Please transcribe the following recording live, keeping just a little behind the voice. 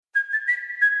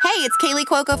Hey, it's Kaylee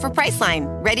Cuoco for Priceline.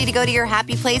 Ready to go to your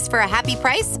happy place for a happy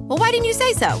price? Well, why didn't you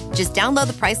say so? Just download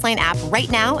the Priceline app right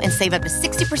now and save up to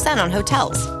 60% on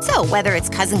hotels. So whether it's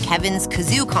Cousin Kevin's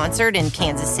Kazoo Concert in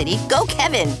Kansas City, go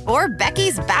Kevin, or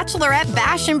Becky's Bachelorette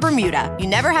Bash in Bermuda, you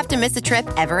never have to miss a trip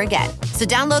ever again. So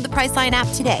download the Priceline app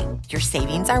today. Your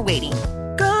savings are waiting.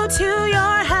 Go to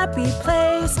your happy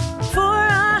place for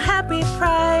a happy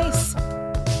price.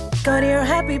 Go to your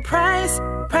happy price,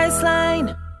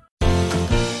 Priceline.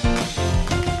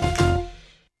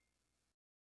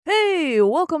 Hey,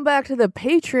 welcome back to the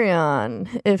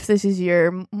Patreon. If this is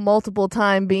your multiple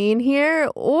time being here,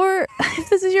 or if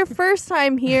this is your first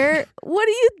time here, what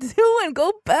are you doing?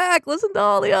 Go back, listen to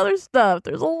all the other stuff.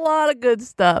 There's a lot of good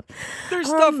stuff. There's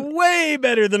stuff way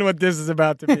better than what this is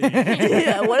about to be.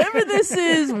 Yeah, whatever this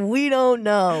is, we don't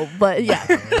know. But yeah,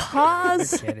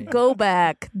 pause, go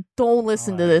back, don't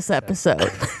listen to this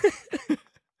episode.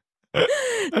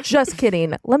 Just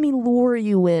kidding. Let me lure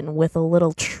you in with a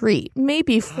little treat.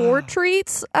 Maybe 4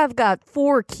 treats. I've got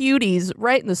 4 cuties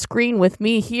right in the screen with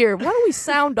me here. Why don't we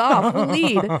sound off? Who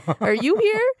lead? Are you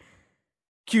here?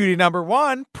 Cutie number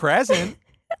 1, present.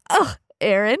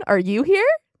 Aaron, are you here?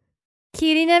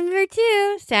 Cutie number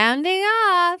 2, sounding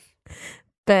off.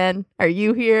 Ben, are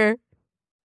you here?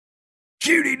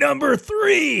 Cutie number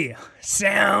 3,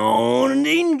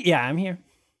 sounding. Yeah, I'm here.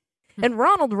 And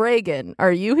Ronald Reagan,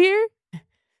 are you here?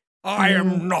 I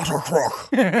am not a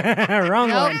crook. Wrong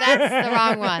Nope, one. that's the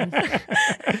wrong one.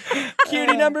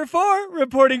 Cutie number 4,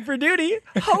 reporting for duty,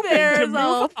 hoping to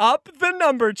move up the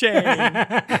number chain.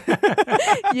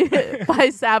 By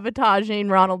sabotaging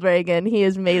Ronald Reagan, he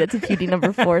has made it to cutie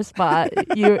number 4 spot.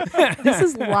 This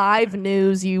is live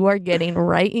news you are getting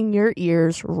right in your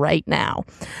ears right now.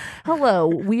 Hello,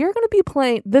 we are going to be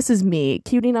playing. This is me,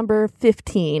 cutie number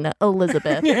 15,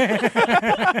 Elizabeth.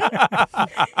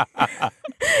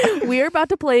 We are about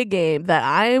to play a game that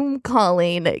I'm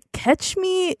calling Catch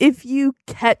Me If You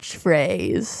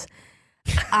Catchphrase.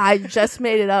 I just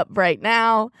made it up right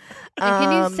now.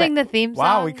 Can you sing the theme song?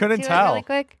 Wow, we couldn't tell. Really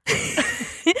quick? That's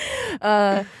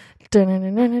a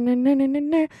preamble.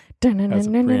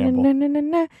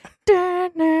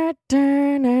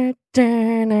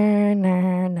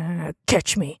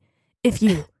 Catch me if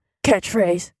you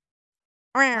catchphrase.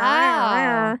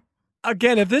 Wow.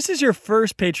 Again, if this is your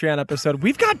first Patreon episode,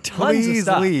 we've got tons of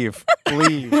stuff. Leave.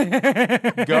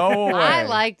 Go away. I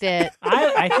liked it.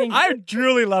 I think. I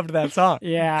truly loved that song.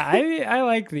 Yeah, I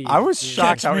like these. I was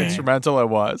shocked how instrumental it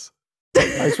was.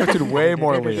 I expected way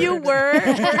more lyrics. You were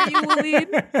you,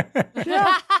 Waleed?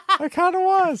 Yeah, I kind of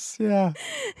was. Yeah.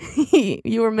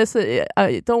 You were missing.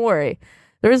 Don't worry.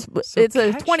 It's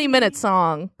a 20-minute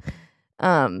song.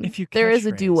 If you there is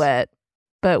a catchphrase. duet,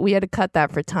 but we had to cut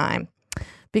that for time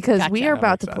because we are That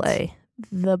about to makes sense. play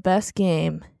the best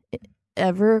game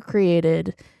ever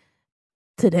created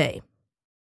today.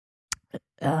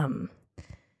 The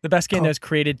best game that was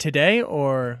created today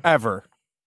or Ever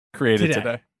created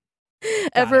today.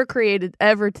 Ever created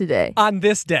ever today. on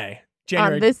this day,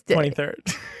 January this day.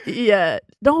 23rd. Yeah.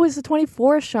 No, it's the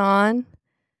 24th, Sean.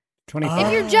 25.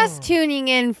 If you're just tuning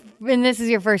in and this is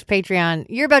your first Patreon,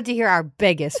 you're about to hear our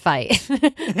biggest fight.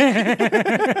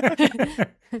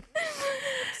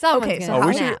 Someone's Okay, gonna so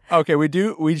We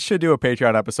snap. should do a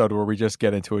Patreon episode where we just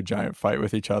get into a giant fight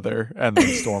with each other and then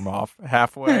storm off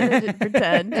halfway.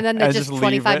 Pretend. And then And there's just leave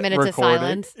 25 it minutes recorded. of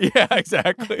silence. Yeah,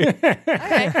 exactly.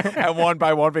 And one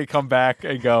by one we come back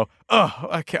and go, oh,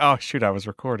 okay. Oh shoot, I was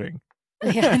recording.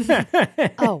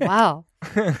 Oh, wow.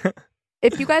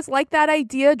 If you guys like that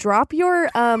idea, drop your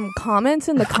comments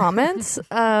in the comments,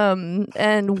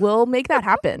 and we'll make that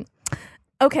happen.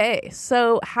 Okay,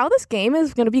 so how this game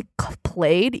is going to be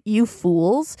played, you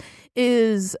fools,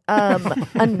 is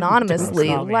anonymously.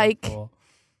 It's not very Like, cool.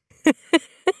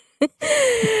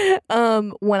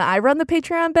 when I run the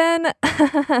Patreon, Ben,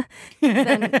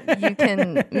 then you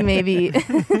can maybe.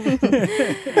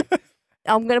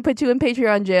 I'm going to put you in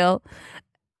Patreon jail.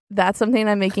 That's something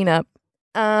I'm making up.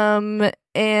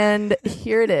 And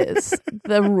here it is.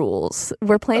 The rules.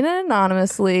 We're playing it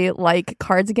anonymously, like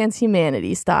Cards Against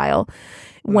Humanity style.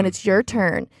 When it's your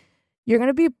turn, you're going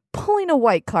to be pulling a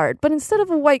white card, but instead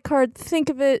of a white card, think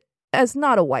of it as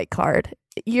not a white card.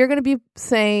 You're going to be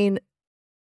saying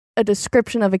a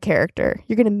description of a character.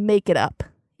 You're going to make it up.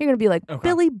 You're going to be like, Okay.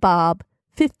 Billy Bob,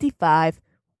 55,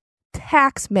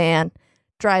 tax man,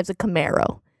 drives a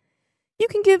Camaro. You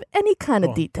can give any kind of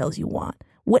Cool. details you want.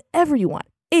 Whatever you want.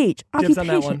 Age, Dibs occupation. on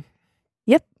that one.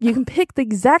 Yep, you can pick the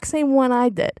exact same one I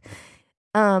did.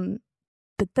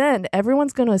 But then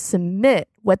everyone's going to submit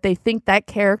what they think that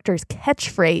character's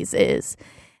catchphrase is.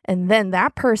 And then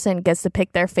that person gets to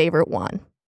pick their favorite one.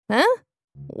 Huh?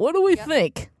 What do we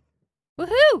think?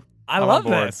 Woohoo! I I'm love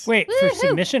on board. this. Wait, for Woohoo.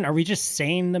 submission, are we just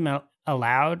saying them out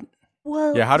aloud?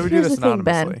 Well, Yeah, how do we do here's this the thing,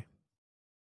 Ben. anonymously?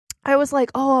 I was like,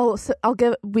 oh, so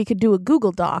we could do a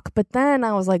Google Doc. But then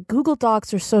I was like, Google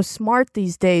Docs are so smart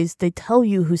these days. They tell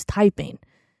you who's typing.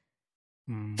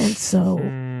 And so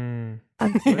Hmm.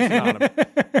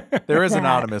 There is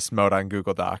anonymous mode on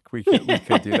Google Doc. We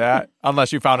could do that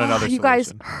unless you found another you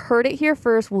solution. guys heard it here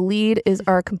first. Waleed is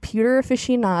our computer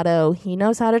aficionado. He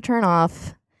knows how to turn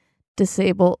off,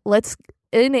 disable. Let's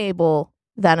enable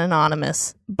that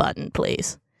anonymous button,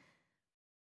 please.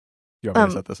 You want me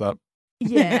to set this up?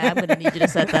 Yeah, I'm going to need you to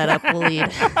set that up,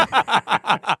 Waleed.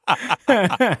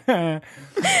 I'm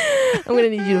going to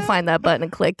need you to find that button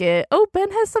and click it. Oh, Ben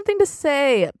has something to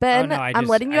say. Ben, no, I'm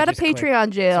letting you out of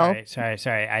Patreon jail.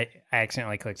 Sorry. I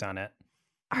accidentally clicked on it.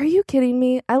 Are you kidding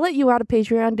me? I let you out of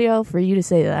Patreon jail for you to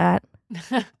say that.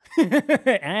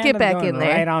 Get back in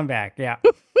there. Right on back. Yeah.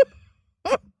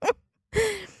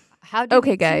 How do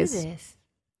Okay, we guys. do this?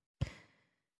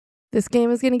 This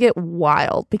game is going to get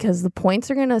wild because the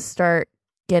points are going to start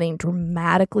getting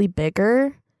dramatically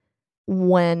bigger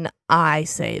when I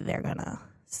say they're going to.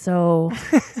 So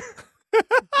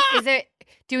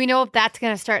Do we know if that's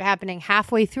going to start happening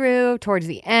halfway through, towards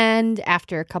the end,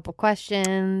 after a couple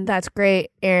questions? that's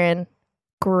great, Aaron.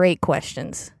 Great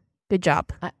questions. Good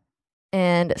job.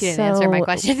 And You didn't so, answer my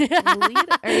question.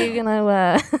 Waleed, are you going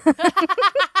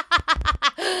to...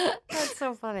 That's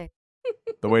so funny.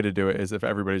 The way to do it is if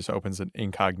everybody just opens an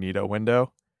incognito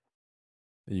window,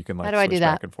 you can like How do I do switch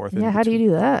that? back and forth. Yeah, how do you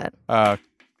do that?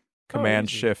 Command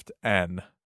easy. Shift N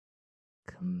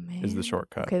Command. is the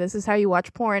shortcut. Okay, this is how you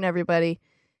watch porn, everybody.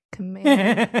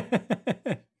 Command.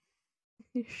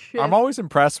 Shift. I'm always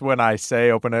impressed when I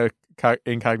say open a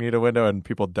incognito window and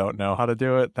people don't know how to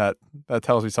do it. That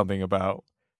tells me something about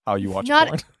how you watch Not-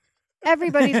 porn.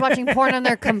 Everybody's watching porn on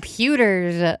their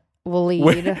computers,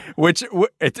 Waleed.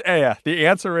 The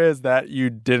answer is that you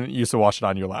didn't used to watch it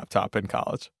on your laptop in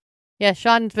college. Yeah,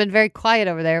 Sean's been very quiet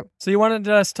over there. So you wanted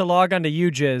us to log on to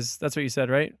UJizz. That's what you said,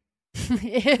 right? Ew.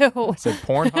 It said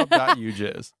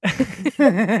pornhub.ujizz.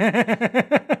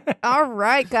 All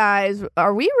right, guys.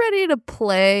 Are we ready to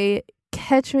play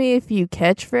Catch Me If You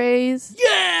Catchphrase?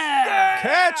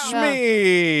 Catch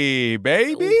me,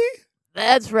 baby.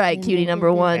 That's right, cutie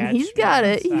number one. Catch He's got me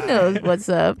it. He outside. knows what's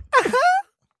up.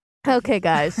 Okay,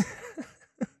 guys.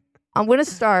 I'm going to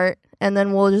start, and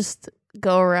then we'll just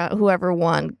go around. Whoever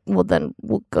won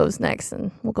goes next,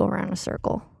 and we'll go around in a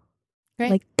circle.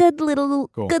 Great. Like good little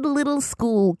Cool.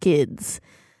 school kids.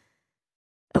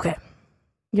 Okay.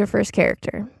 Your first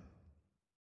character.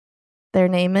 Their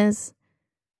name is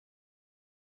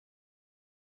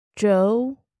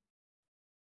Joe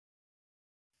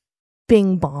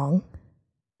Bing Bong.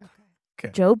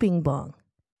 Okay. Joe Bing Bong.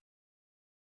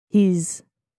 He's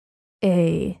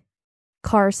a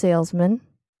car salesman.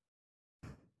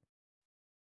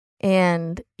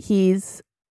 And he's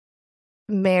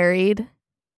married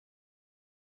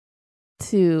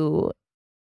to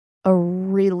a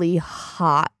really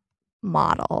hot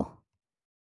model.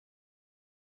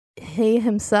 He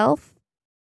himself,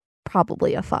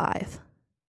 probably a 5.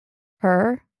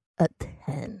 Her, a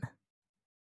 10.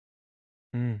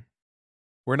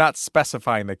 We're not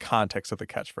specifying the context of the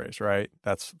catchphrase, right?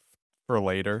 That's for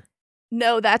later.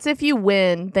 No, that's if you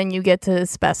win, then you get to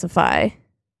specify.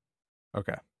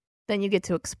 Okay. Then you get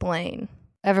to explain.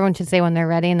 Everyone should say when they're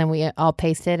ready, and then we all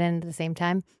paste it in at the same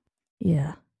time.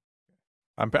 Yeah.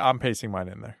 I'm pasting mine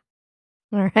in there.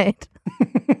 All right.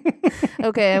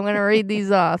 Okay, I'm going to read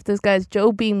these off. This guy's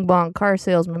Joe Bing Bong, car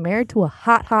salesman, married to a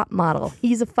hot model.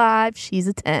 He's a 5, she's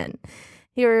a 10.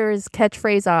 Here are his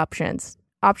catchphrase options.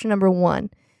 Option number 1.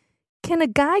 Can a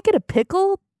guy get a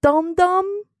pickle,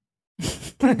 dum-dum?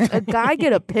 Can a guy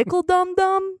get a pickle,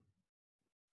 dum-dum?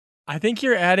 I think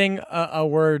you're adding a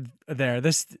word there.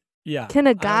 Yeah. Can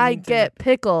a I guy need to- get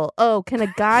pickle? Oh, can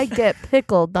a guy get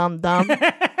pickle, dum-dum?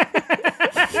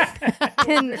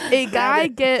 Can a guy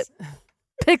get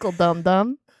pickle,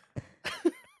 dum-dum?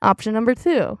 Option number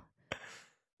 2.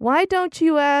 Why don't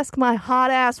you ask my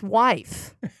hot-ass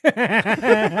wife?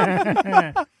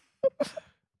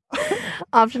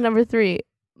 Option number 3.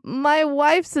 My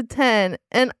wife's a 10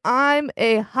 and I'm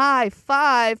a high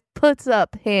 5, puts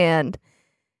up hand,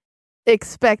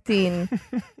 expecting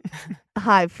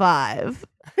high 5.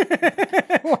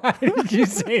 Why did you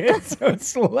say it so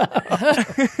slow?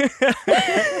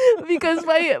 Because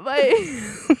my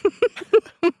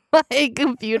my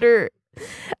computer.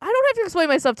 I don't have to explain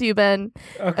myself to you, Ben.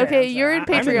 Okay, I'm you're in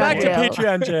sorry. Patreon Back to jail.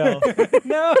 Patreon jail.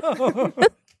 No.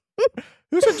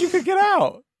 Who said you could get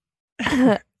out?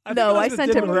 No, I think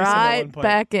sent him Elizabeth did release him at right one point.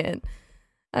 back in.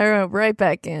 I wrote right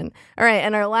back in. All right,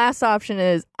 and our last option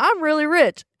is I'm really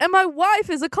rich and my wife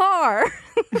is a car.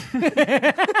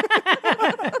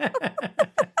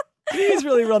 These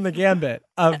really run the gambit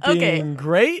of being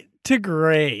great to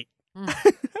great.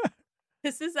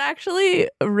 This is actually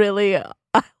really a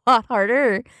lot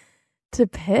harder to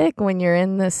pick when you're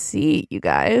in the seat, you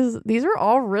guys. These are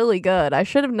all really good. I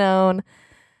should have known.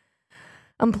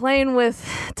 I'm playing with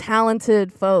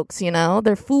talented folks, you know?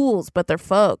 They're fools, but they're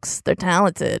folks. They're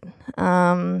talented.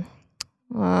 You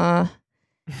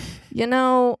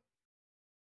know,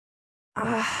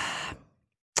 I'm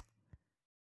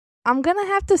going to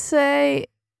have to say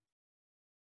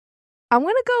I'm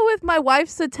going to go with my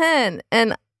wife's a 10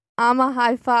 and I'm a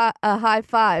high five,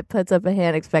 puts up a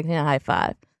hand expecting a high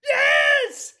five.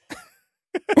 Yes!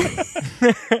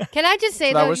 Can I just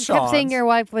say, That though, was you kept saying Sean's. your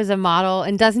wife was a model,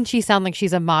 and doesn't she sound like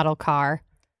she's a model car?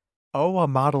 Oh, a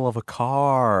model of a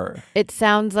car. It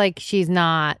sounds like she's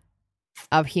not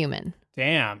a human.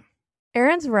 Damn.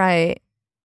 Aaron's right.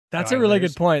 That's a really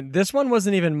good point. This one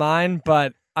wasn't even mine,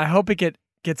 but I hope it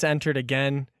gets entered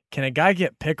again. Can a guy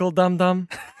get pickle dum dum?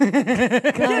 Can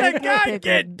a guy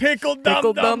get pickle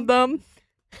dum dum?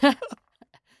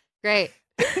 Great.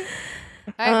 All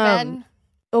right, Ben.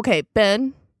 Okay,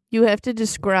 Ben, you have to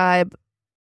describe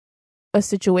a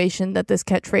situation that this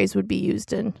catchphrase would be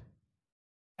used in.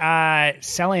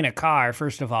 Selling a car,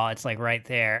 first of all, it's like right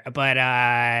there. But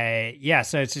yeah,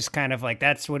 so it's just kind of like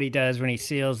that's what he does when he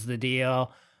seals the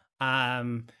deal.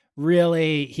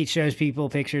 Really, he shows people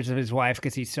pictures of his wife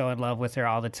because he's so in love with her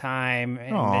all the time.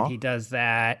 And then he does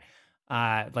that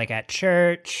like at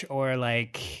church or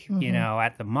like, you know,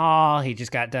 at the mall. He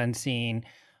just got done seeing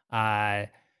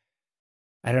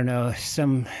I don't know,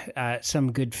 some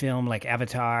good film like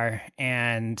Avatar.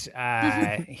 And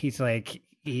he's like,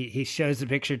 he shows the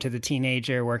picture to the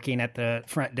teenager working at the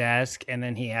front desk, and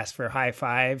then he asks for a high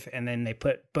five, and then they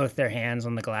put both their hands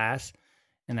on the glass,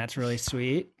 and that's really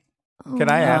sweet.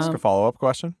 Can I ask a follow-up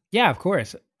question? Yeah, of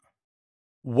course.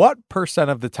 What %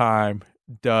 of the time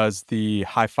does the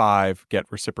high five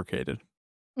get reciprocated?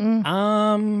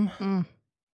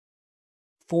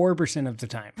 4% of the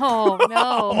time. Oh,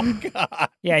 no. Oh, God.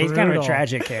 Yeah, he's kind of a Brutal.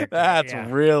 tragic character. That's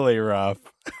yeah. really rough.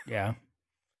 Yeah.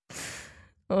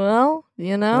 Well,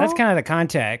 you know. Well, that's kind of the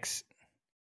context.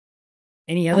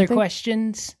 Any other think-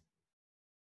 questions?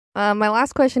 My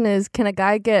last question is, can a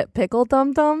guy get pickle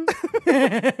dum dum?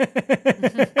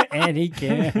 And he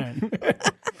can.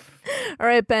 All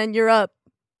right, Ben, you're up.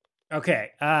 Okay.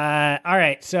 All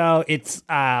right. So it's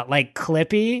like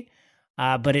Clippy,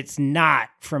 but it's not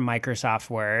from Microsoft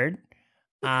Word.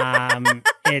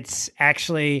 It's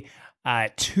actually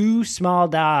two small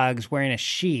dogs wearing a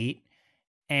sheet,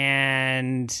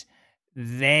 and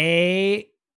they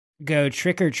go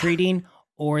trick-or-treating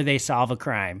or they solve a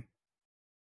crime.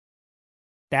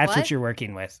 That's what What? you're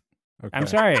working with. Okay. I'm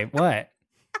sorry. What?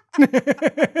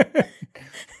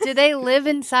 Do they live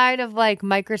inside of like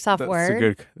Microsoft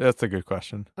Word? That's a good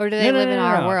question. Or do they live in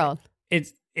our no. world?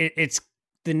 It's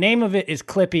the name of it is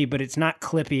Clippy, but it's not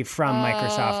Clippy from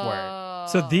Microsoft Word.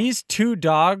 So these two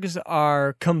dogs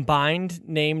are combined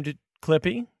named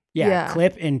Clippy? Yeah, Yeah.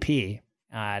 Clip and P.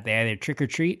 They either trick or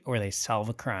treat or they solve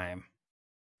a crime.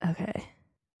 Okay.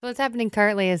 What's happening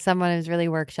currently is someone is really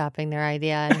workshopping their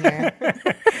idea in here.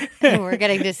 And we're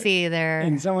getting to see their.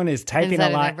 And someone is typing Inside a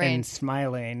of their lot brain. and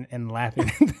smiling and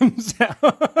laughing at themselves.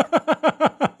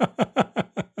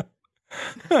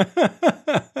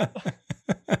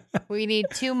 We need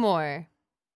two more.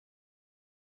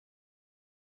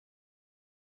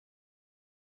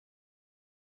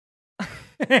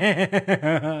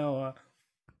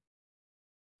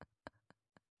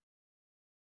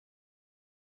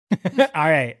 All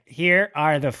right, here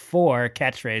are the 4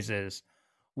 catchphrases.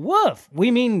 Woof, we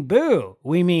mean boo.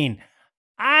 We mean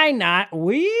I not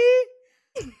we.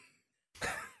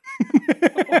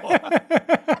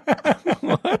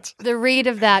 What? The read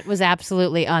of that was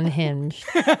absolutely unhinged.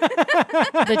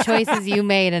 The choices you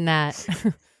made in that.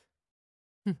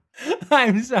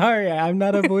 I'm sorry, I'm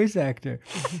not a voice actor.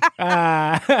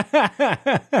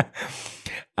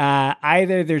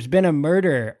 Either there's been a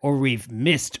murder or we've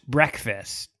missed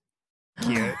breakfast.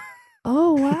 Cute.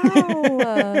 Oh,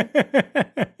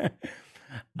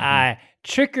 wow.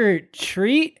 Trick or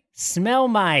treat, smell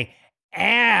my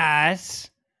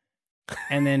ass.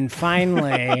 And then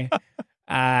finally,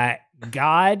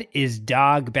 God is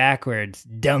dog backwards,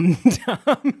 dum dum.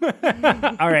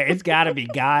 All right, it's got to be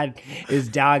God is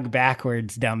dog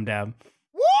backwards, dum dum.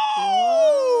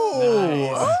 Whoa!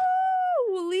 Nice.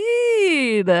 Oh,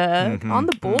 lead on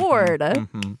the board.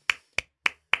 Mhm.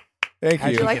 Thank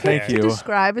How'd you. you Would you like get Thank to you.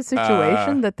 describe a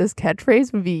situation that this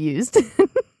catchphrase would be used in?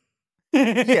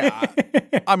 Yeah.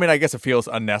 I mean, I guess it feels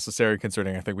unnecessary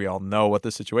considering I think we all know what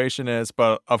the situation is.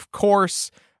 But of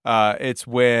course, it's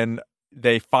when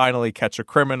they finally catch a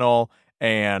criminal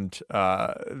and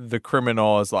the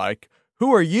criminal is like,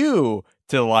 who are you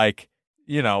to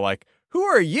who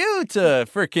are you to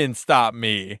freaking stop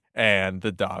me? And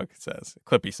the dog says,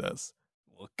 Clippy says,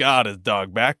 well, God is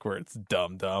dog backwards,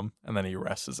 dumb. And then he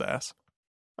arrests his ass.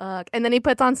 Fuck. And then he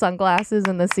puts on sunglasses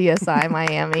in the CSI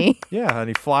Miami. Yeah, and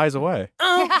he flies away.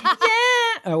 Oh, yeah.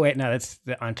 Oh, wait, no, that's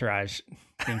the Entourage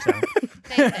theme song.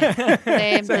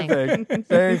 Same thing.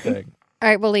 Same thing. All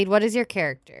right, Waleed, what is your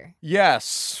character?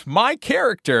 Yes, my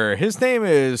character, his name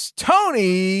is Tony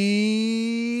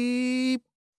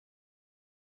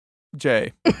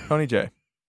J. Tony J.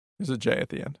 There's a J at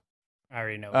the end. I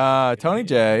already know. Tony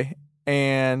J.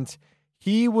 And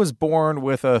he was born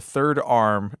with a third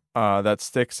arm that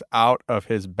sticks out of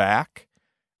his back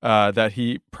that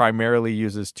he primarily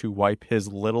uses to wipe his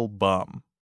little bum.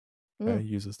 He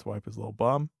uses to wipe his little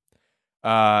bum.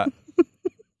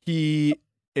 He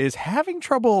is having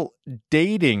trouble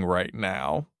dating right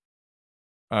now.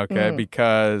 Okay,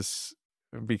 because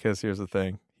here's the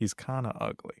thing. He's kind of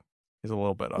ugly. He's a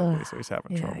little bit ugly, so he's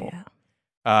having trouble.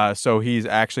 Yeah. So he's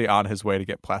actually on his way to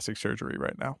get plastic surgery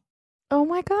right now. Oh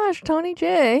my gosh, Tony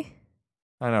J.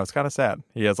 I know, it's kind of sad.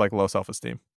 He has like low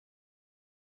self-esteem.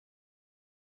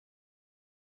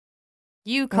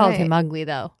 You called him ugly,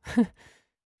 though.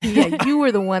 Yeah, you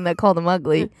were the one that called him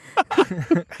ugly.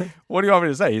 What do you want me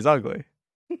to say? He's ugly.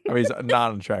 I mean, he's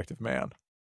not an attractive man.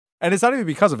 And it's not even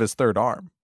because of his third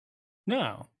arm.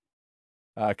 No.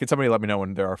 Can somebody let me know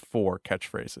when there are 4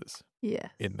 catchphrases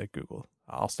in the Google?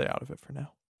 I'll stay out of it for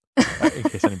now.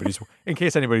 In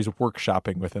case anybody's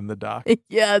workshopping within the doc.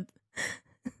 Yeah.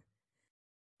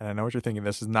 And I know what you're thinking.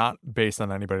 This is not based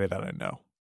on anybody that I know.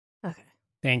 Okay.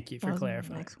 Thank you for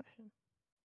clarifying. Next question.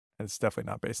 And it's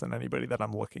definitely not based on anybody that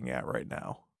I'm looking at right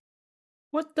now.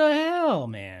 What the hell,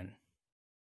 man?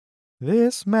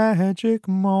 This magic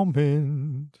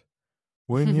moment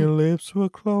when your lips were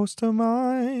close to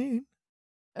mine.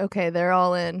 Okay, they're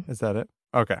all in. Is that it?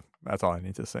 Okay, that's all I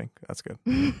need to sing. That's good.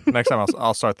 Next time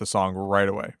I'll start the song right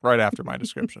away, right after my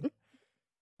description.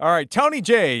 All right, Tony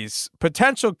J's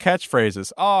potential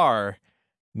catchphrases are,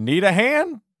 need a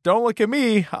hand? Don't look at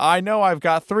me. I know I've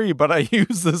got 3, but I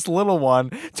use this little one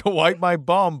to wipe my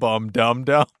bum, dumb.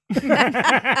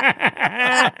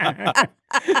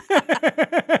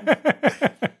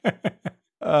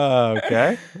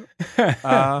 Okay.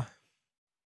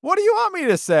 What do you want me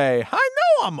to say? I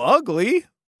know I'm ugly.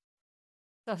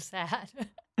 So sad.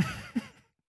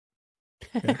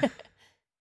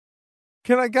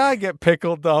 Can a guy get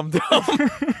pickled, dumb?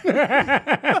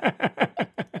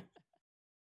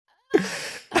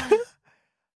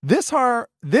 This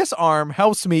arm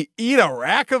helps me eat a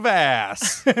rack of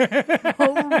ass.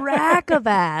 A rack of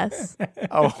ass.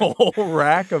 A whole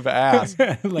rack of ass.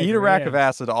 Like eat a rack ribs. of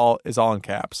ass is all in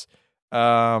caps.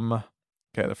 Okay,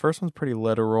 the first one's pretty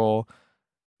literal.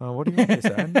 What do you want me to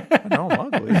say? I know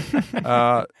I'm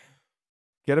ugly.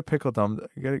 Get a pickle dum.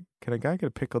 Can a guy get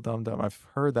a pickle dum? I've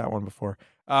heard that one before.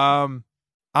 I'm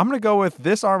gonna go with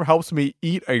this arm helps me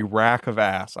eat a rack of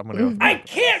ass. I'm gonna go. I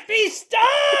can't be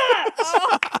stopped!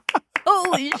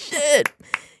 Holy shit.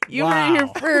 You Wow. were here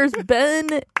first. Ben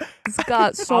has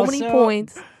got so many Also-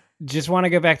 points. Just want to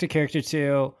go back to character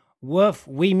 2. Woof,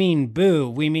 we mean boo.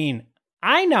 We mean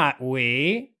I, not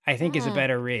we. I think is a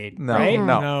better read. No, right?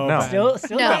 no. Still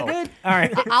No. not good? All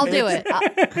right. I'll do it.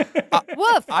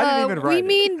 Woof. I didn't even write we it.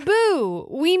 mean boo.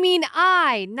 We mean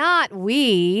I, not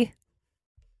we.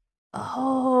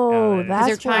 Oh, Yeah, that's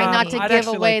they're trying why. not to give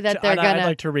away that they're I'd gonna.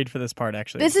 like to read for this part,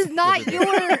 actually. This is not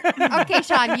your. Okay,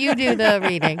 Sean, you do the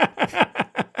reading.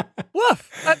 Woof.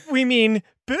 We mean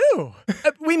boo.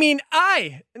 We mean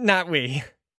I, not we.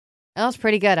 That was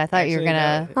pretty good. I thought you were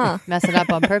Actually, gonna mess it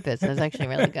up on purpose. It was actually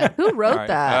really good. Who wrote All right,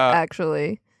 that,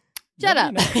 actually? Shut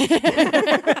up.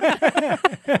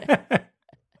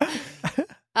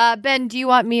 Ben, do you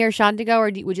want me or Sean to go,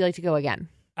 or would you like to go again?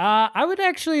 I would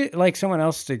actually like someone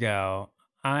else to go.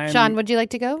 Sean, would you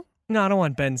like to go? No, I don't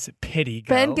want Ben's pity.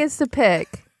 Go. Ben gets to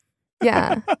pick.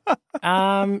 Yeah.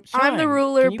 Sean, I'm the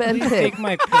ruler, can you Ben please pick. take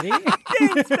my pity?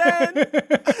 Thanks, Ben.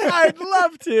 I'd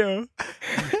love to.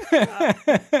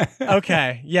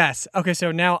 Okay, yes. Okay,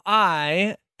 so now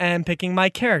I am picking my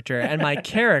character, and my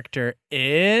character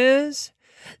is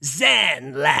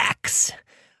Zanlax,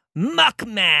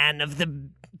 Muckman of the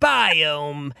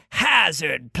Biome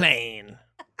Hazard Plane.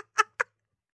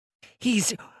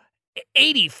 He's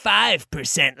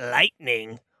 85%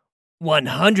 lightning,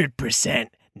 100%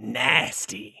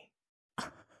 nasty.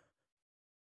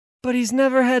 But he's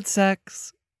never had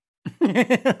sex,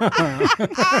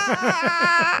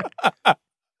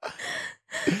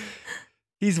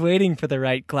 He's waiting for the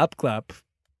right glup glup.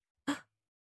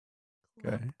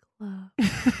 Okay. I'm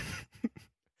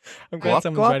glad Clup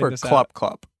someone's clup writing or this clup out.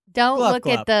 clup? Don't Glop, look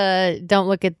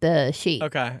glop. at the sheet.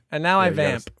 Okay, and now I Yeah, you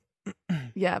gotta vamp.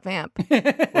 Yeah, vamp.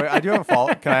 Wait, I do have a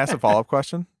follow. Can I ask a follow-up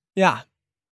question? Yeah.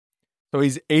 So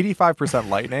he's 85%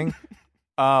 lightning,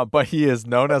 but he is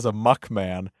known as a muck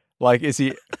man. Like, is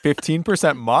he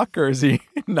 15% muck or is he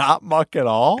not muck at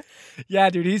all? Yeah,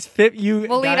 dude, he's fit. You.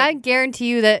 Well, got Lead, it. I guarantee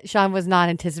you that Sean was not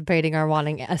anticipating or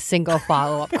wanting a single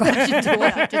follow-up question to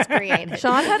what he just created.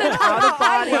 Sean had an out of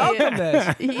body. welcome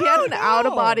this. He had an out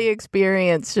of body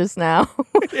experience just now.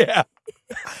 Yeah.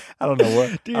 I don't know what.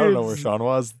 I don't know where Dude, Sean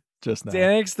was just now.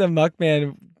 Xanax the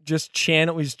Muckman just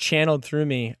was channeled through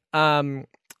me.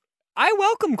 I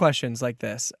welcome questions like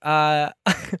this. Wait,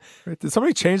 did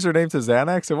somebody change their name to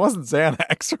Xanax? It wasn't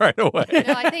Xanax right away.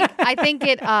 No, I think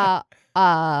it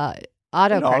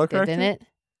autocorrected, didn't it?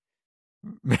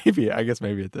 Maybe. I guess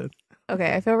maybe it did.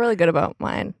 Okay, I feel really good about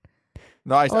mine.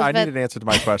 No, I Elizabeth- need an answer to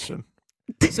my question.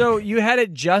 So you had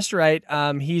it just right.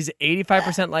 He's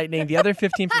 85% lightning. The other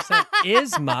 15%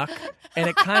 is muck, and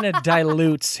it kind of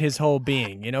dilutes his whole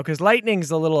being, you know, because lightning's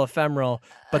a little ephemeral,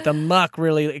 but the muck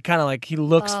really, it kind of like he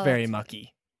looks very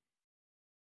mucky.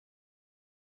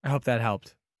 I hope that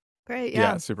helped. Great,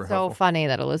 Yeah, yeah. super So helpful. funny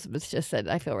that Elizabeth just said,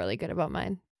 I feel really good about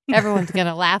mine. Everyone's going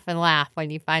to laugh and laugh when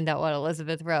you find out what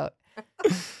Elizabeth wrote.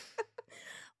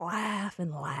 Laugh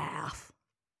and laugh.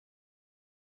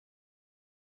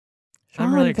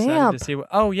 I'm really Sean, excited vamp. to see what.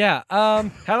 Oh yeah.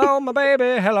 Hello, my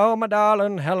baby. Hello, my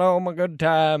darling. Hello, my good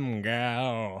time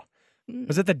gal.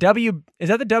 Was it the W? Is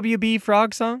that the WB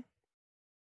Frog song?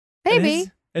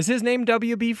 Maybe. Is his name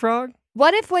WB Frog?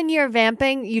 What if when you're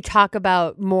vamping, you talk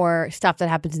about more stuff that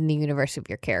happens in the universe of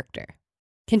your character?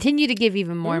 Continue to give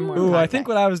even more and more Ooh, I context. think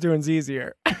what I was doing is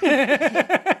easier.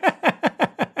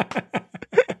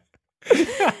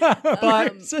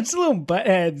 But such little butt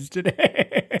heads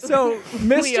today. So,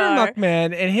 Mr. are.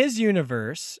 Muckman, in his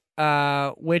universe,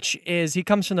 which is he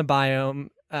comes from the biome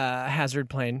hazard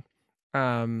plane.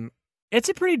 It's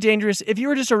a pretty dangerous. If you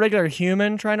were just a regular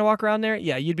human trying to walk around there,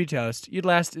 yeah, you'd be toast. You'd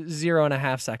last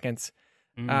 0.5 seconds.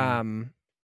 And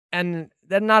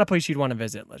that's not a place you'd want to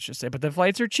visit, let's just say. But the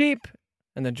flights are cheap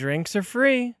and the drinks are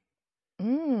free.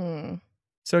 Mm.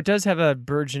 So it does have a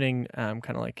burgeoning kind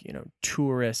of like, you know,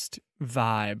 tourist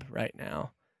vibe right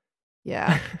now.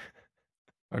 Yeah.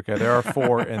 Okay, there are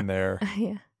 4 in there,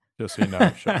 Yeah. just so you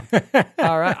know, Sean.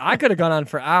 All right. I could have gone on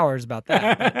for hours about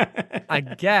that. But I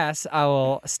guess I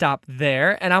will stop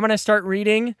there. And I'm going to start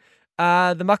reading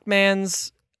the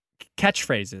Muckman's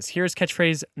catchphrases. Here's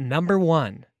catchphrase number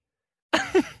 1.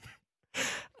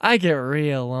 I get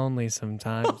real lonely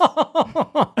sometimes.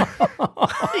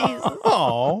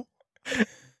 Oh.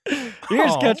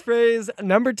 Here's catchphrase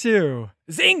number 2.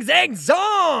 Zing, zang,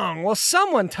 zong! Will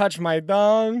someone touch my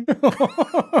dong?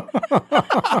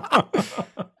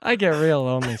 I get real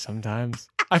lonely sometimes.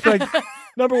 I feel like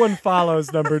number 1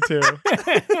 follows number 2.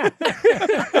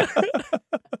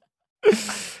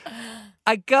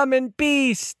 I come in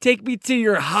peace. Take me to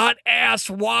your hot ass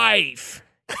wife.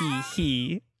 Hee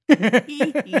hee.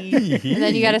 And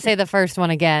then you got to say the first one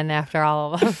again after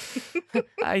all of them.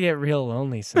 I get real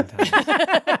lonely sometimes.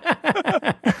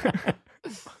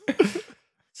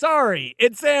 Sorry,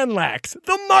 it's Anlax,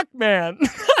 the Muckman.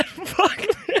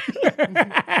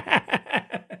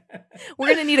 We're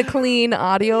going to need a clean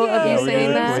audio of Yeah, you we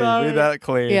saying gotta that. clean. Read that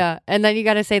clean. Yeah. And then you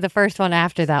got to say the first one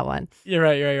after that one. You're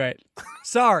right.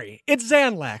 Sorry, it's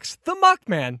Xanlax, the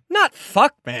Muckman, not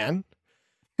Fuckman.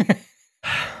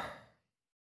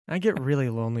 I get really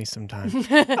lonely sometimes.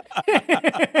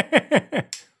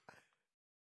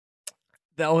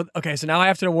 Okay, so now I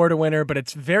have to award a winner, but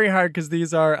it's very hard because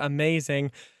these are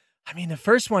amazing. I mean, the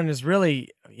first one is really,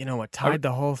 you know, what tied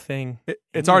the whole thing. It's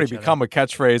into already each other. become a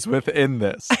catchphrase within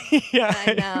this. Yeah,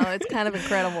 I know. It's kind of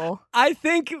incredible. I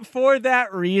think for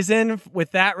that reason,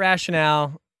 with that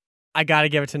rationale, I got to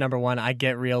give it to number 1. I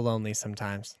get real lonely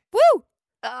sometimes. Woo!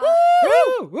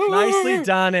 Nicely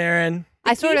done, Aaron.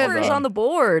 I sort of, Keeper's on the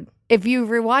board. if you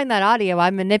rewind that audio,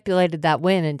 I manipulated that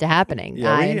win into happening.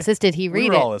 Yeah, I we- insisted he We read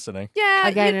were all it listening. Yeah,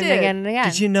 again you and did. again and again.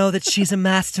 Did you know that she's a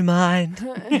mastermind?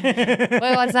 Wait,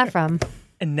 what's that from?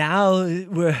 And now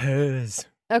we're hers.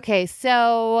 Okay,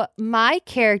 so my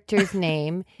character's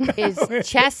name is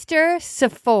Chester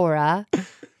Sephora.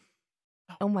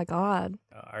 Oh my God.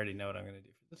 I already know what I'm going to do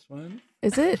for this one.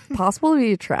 Is it possible to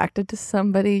be attracted to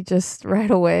somebody just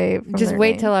right away? From Just their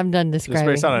wait name? till I'm done Just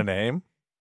describing. based on a name.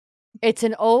 It's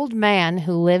an old man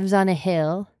who lives on a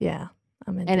hill. Yeah.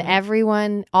 And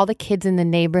everyone, all the kids in the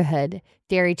neighborhood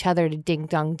dare each other to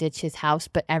ding-dong ditch his house,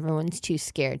 but everyone's too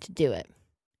scared to do it.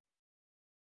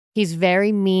 He's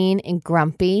very mean and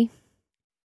grumpy.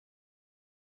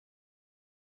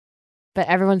 But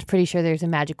everyone's pretty sure there's a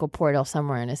magical portal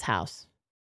somewhere in his house.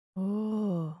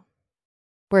 Oh.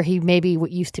 Where he maybe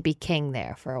used to be king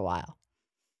there for a while.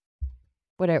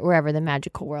 Wherever the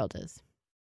magical world is.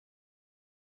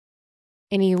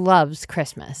 And he loves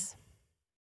Christmas.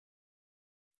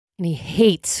 And he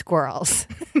hates squirrels.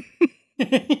 And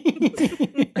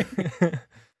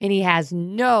he has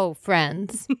no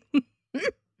friends.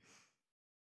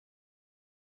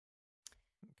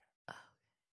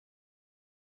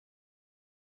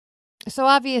 So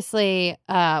obviously,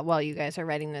 while you guys are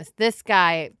writing this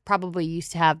guy probably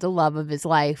used to have the love of his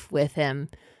life with him.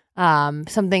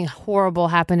 Something horrible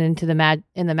happened in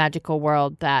the magical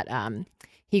world that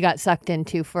he got sucked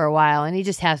into for a while, and he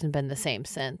just hasn't been the same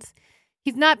since.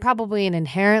 He's not probably an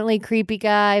inherently creepy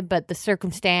guy, but the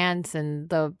circumstance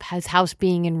and his house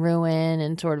being in ruin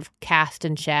and sort of cast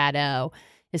in shadow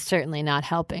is certainly not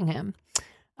helping him.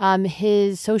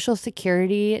 His social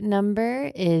security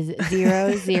number is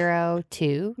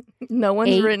 002. No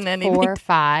one's written anything.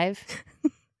 845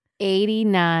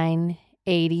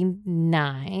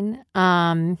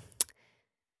 8989.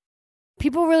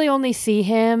 People really only see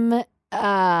him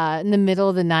in the middle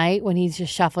of the night when he's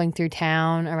just shuffling through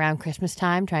town around Christmas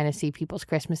time, trying to see people's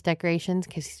Christmas decorations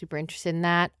because he's super interested in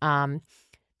that.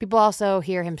 People also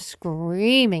hear him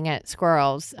screaming at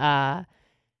squirrels.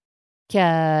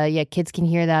 Kids can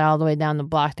hear that all the way down the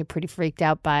block. They're pretty freaked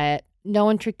out by it. No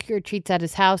one trick or treats at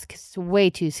his house because it's way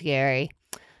too scary.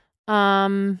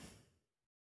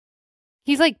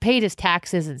 He's like paid his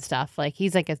taxes and stuff. Like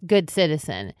he's like a good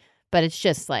citizen, but it's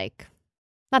just like,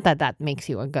 not that makes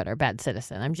you a good or bad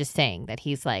citizen. I'm just saying that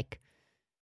he's like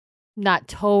not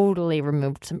totally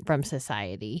removed from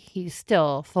society. He's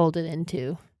still folded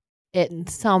into it in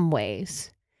some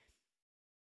ways.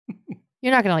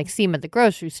 You're not going to like see him at the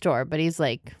grocery store, but he's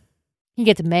like, he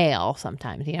gets mail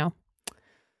sometimes, you know?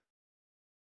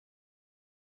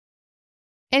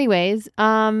 Anyways,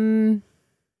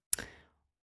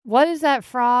 what is that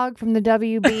frog from the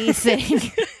WB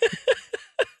saying?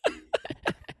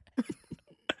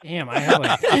 Damn, I have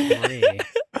like 3.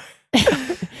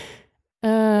 You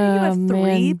have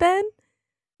 3, Ben?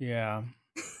 Yeah.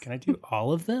 Can I do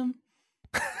all of them?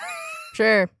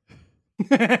 Sure.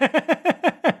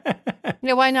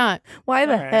 Yeah, why not? Why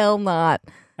the hell not?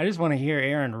 I just want to hear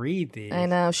Erin read these. I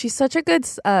know. She's such a good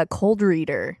cold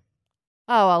reader.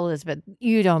 Oh, Elizabeth,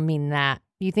 you don't mean that.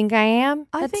 You think I am?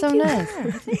 I That's think so you nice. are.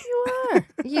 I think you are.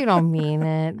 You don't mean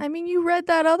it. I mean, you read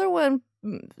that other one,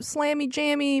 Slammy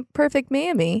Jammy Perfect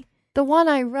Mammy. The one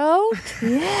I wrote?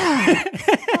 Yeah.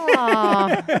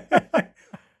 Aw.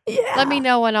 Yeah. Let me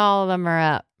know when all of them are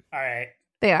up. All right.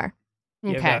 They are.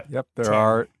 Okay. Yep, there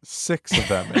are 6 of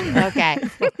them. In there. Okay.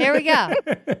 Here we go.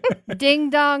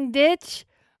 Ding dong ditch.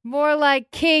 More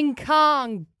like King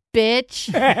Kong,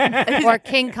 bitch. Or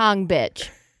King Kong, bitch.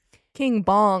 King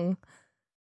Bong.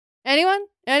 Anyone?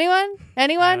 I like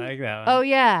that one. Oh,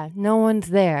 yeah. No one's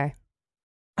there.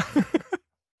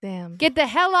 Damn. Get the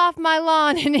hell off my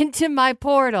lawn and into my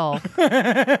portal.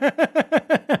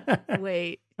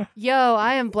 Wait. Yo,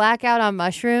 I am blackout on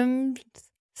mushrooms,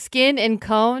 skin and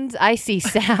cones, icy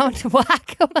sound.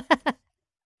 Whack.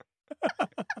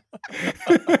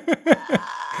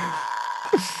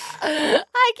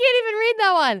 I can't even read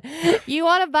that one. You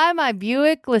want to buy my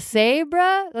Buick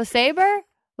LeSabre? LeSabre?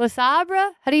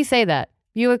 How do you say that?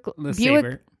 Buick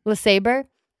LeSabre.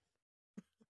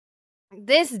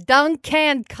 This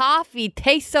Duncan coffee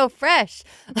tastes so fresh,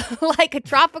 like a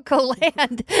tropical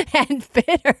land and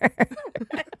bitter.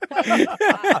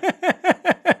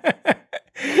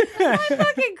 I'm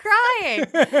fucking crying.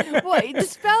 What,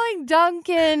 spelling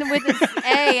Duncan with an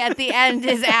A at the end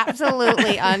is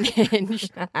absolutely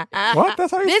unhinged. What?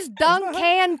 That's how you This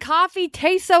Duncan coffee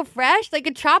tastes so fresh, like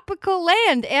a tropical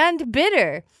land and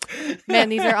bitter. Man,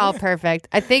 these are all perfect.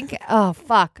 I think, oh,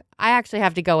 fuck. I actually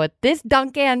have to go with this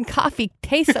Duncan coffee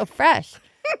tastes so fresh.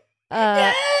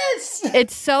 Yes!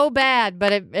 It's so bad,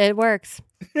 but it works.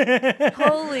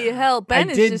 Holy hell. Ben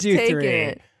is just taking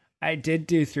it. I did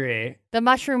do 3. The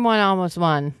mushroom one almost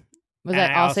won. Was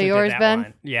that also yours, Ben?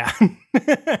 One. Yeah.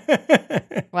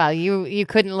 Wow, you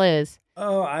couldn't lose.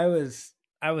 Oh, I was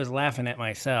laughing at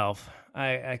myself.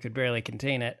 I could barely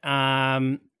contain it.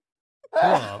 Cool.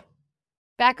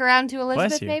 Back around to Elizabeth,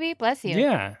 Bless you. maybe? Bless you.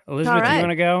 Yeah. Elizabeth, All right. you want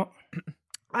to go?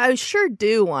 I sure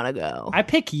do want to go. I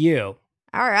pick you.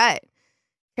 All right.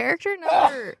 Character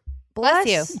number. Bless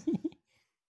you.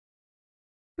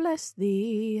 Bless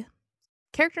thee.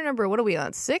 Character number, what are we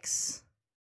on? 6?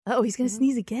 Oh, he's going to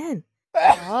sneeze again.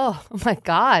 Oh my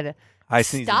God. I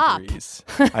sneeze Stop. in threes.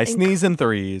 I sneeze in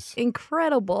threes.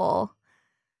 Incredible.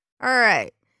 All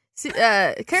right.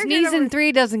 Character Sneeze in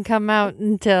 3 doesn't come out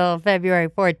until February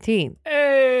 14th.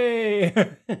 Hey.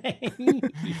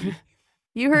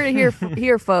 You heard it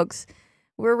here, folks.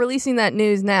 We're releasing that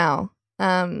news now.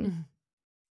 Hi,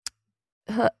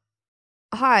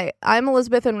 I'm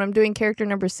Elizabeth, and I'm doing character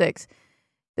number 6.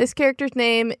 This character's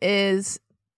name is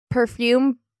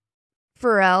Perfume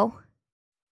Pharrell,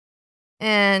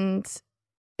 and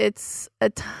it's a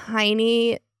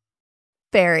tiny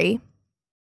fairy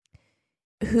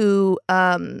who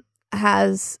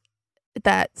stabs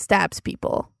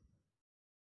people,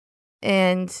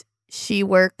 and she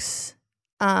works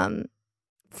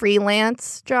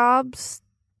freelance jobs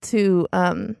to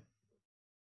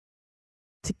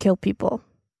kill people.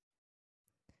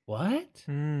 What?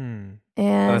 And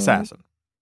An assassin.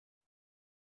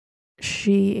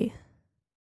 She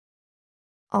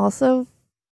also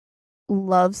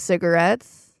loves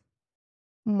cigarettes,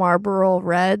 Marlboro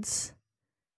Reds,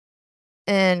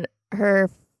 and her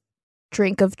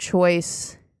drink of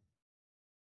choice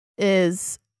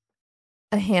is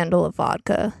a handle of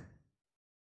vodka.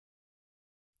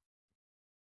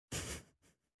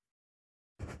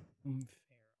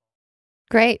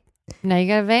 Great. Now you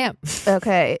got a vamp.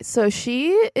 Okay, so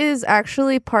she is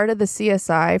actually part of the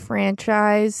CSI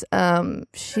franchise.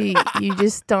 You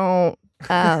just don't.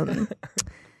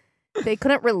 They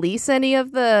couldn't release any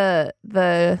of the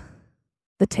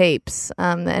tapes,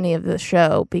 any of the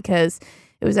show, because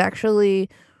it was actually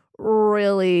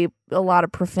really a lot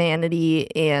of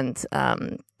profanity, and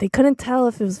they couldn't tell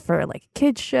if it was for like a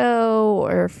kids show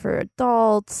or for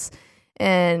adults.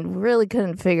 And really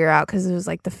couldn't figure out because it was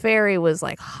like the fairy was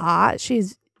like hot.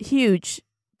 She's huge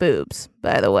boobs,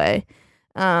 by the way.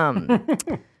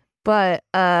 But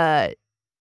it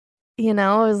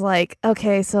was like,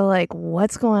 okay, so like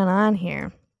what's going on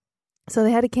here? So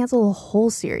they had to cancel the whole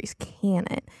series. Can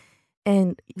it?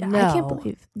 And No. I can't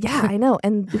believe. Yeah, I know.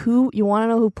 And you want to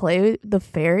know who played the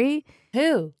fairy?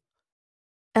 Who?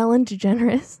 Ellen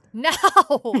DeGeneres. No.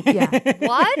 Yeah.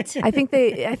 What? I think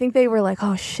they were like,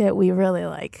 oh shit, we really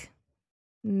like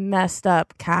messed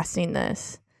up casting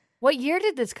this. What year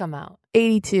did this come out?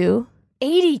 82.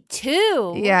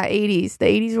 82? Yeah, 80s. The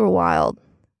 80s were wild.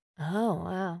 Oh,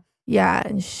 wow. Yeah,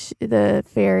 and the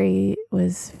fairy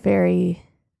was very,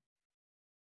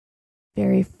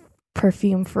 very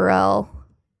Perfume Pharrell,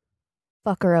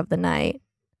 fucker of the night.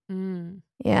 Mm.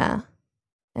 Yeah,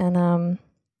 and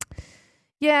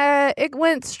yeah, it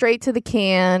went straight to the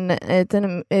can. It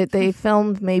didn't. They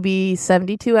filmed maybe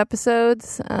 72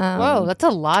 episodes. Whoa, that's a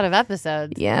lot of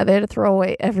episodes. Yeah, they had to throw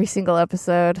away every single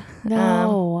episode.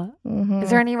 No. Mhm.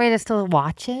 Is there any way to still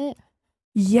watch it?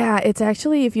 Yeah, it's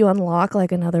actually if you unlock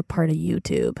like another part of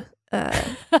YouTube, you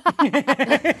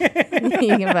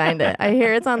can find it. I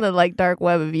hear it's on the like dark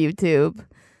web of YouTube.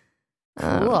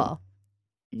 Cool.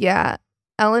 Yeah,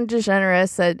 Ellen DeGeneres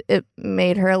said it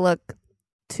made her look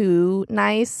too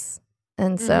nice,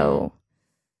 and so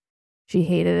she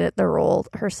hated it, the role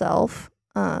herself.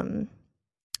 And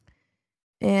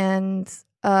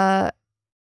the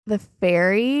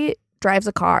fairy drives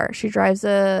a car. She drives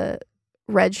a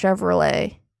red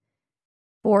Chevrolet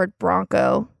Ford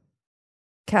Bronco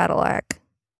Cadillac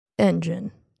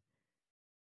engine.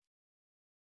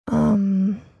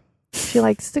 She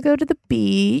likes to go to the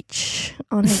beach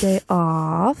on her day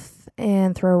off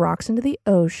and throw rocks into the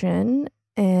ocean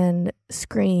and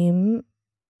scream,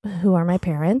 "Who are my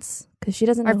parents?" Because she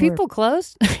doesn't know Are who people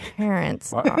close? her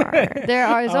parents are.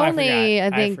 There is only, I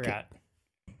I think, forgot.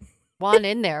 one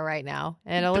in there right now.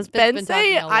 And Elizabeth's Ben been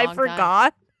say, talking a "I long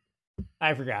forgot."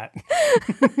 I forgot.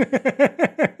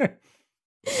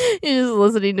 You're just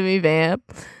listening to me vamp.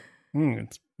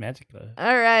 It's magical.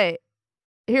 All right,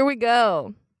 here we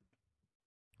go.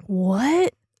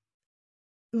 What?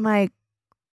 My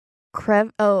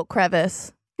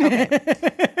crevice.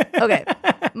 Okay.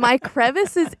 My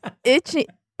crevice is itching.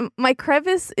 My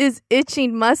crevice is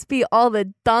itching. Must be all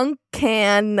the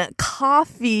Duncan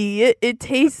coffee. It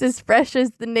tastes as fresh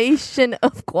as the nation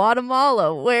of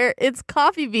Guatemala, where its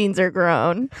coffee beans are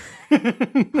grown.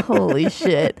 Holy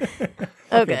shit.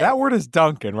 Okay. That word is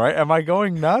Duncan, right? Am I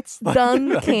going nuts?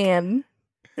 Duncan.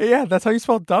 Yeah, that's how you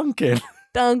spell Duncan.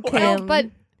 Duncan. Well, but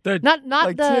not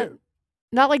like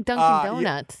not like Dunkin' yeah,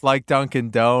 Donuts. like Dunkin'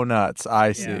 Donuts.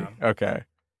 I see. Yeah. Okay.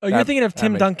 Oh, you're That- thinking of that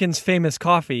Tim makes- Duncan's famous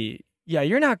coffee. Yeah,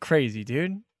 you're not crazy,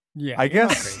 dude. Yeah, I you're not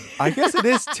guess crazy. I guess it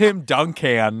is Tim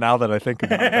Duncan now that I think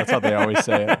about it. That's how they always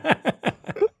say it.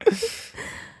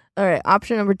 All right.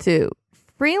 Option number 2.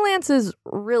 freelance is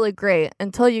really great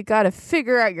until you got to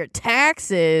figure out your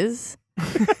taxes.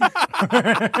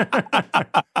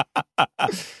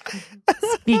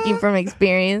 Speaking from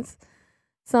experience,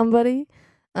 somebody.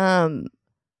 Who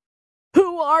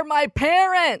are my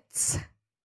parents?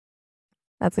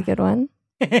 That's a good one.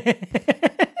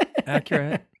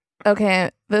 Accurate. Okay,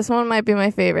 this one might be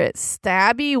my favorite.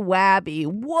 Stabby Wabby.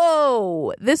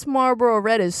 Whoa, this Marlboro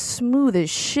Red is smooth as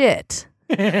shit.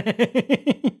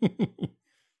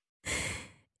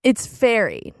 It's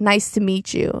fairy. Nice to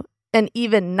meet you. And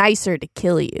even nicer to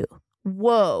kill you.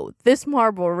 Whoa, this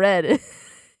Marlboro Red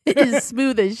is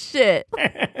smooth as shit.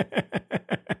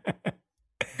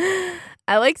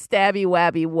 I like Stabby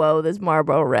Wabby. Whoa, this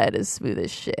Marlboro Red is smooth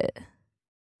as shit.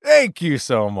 Thank you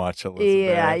so much, Elizabeth.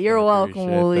 Yeah, you're welcome,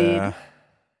 Waleed.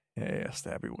 Yeah,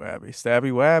 Stabby Wabby.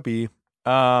 Stabby Wabby.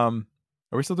 Are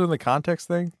we still doing the context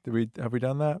thing? Have we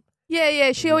done that?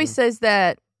 Yeah. She always says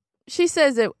that. She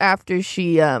says it after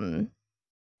she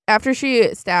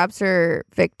stabs her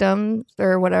victims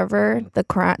or whatever,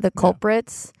 the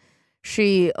culprits.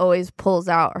 She always pulls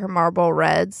out her Marlboro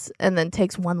Reds and then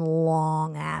takes one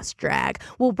long ass drag.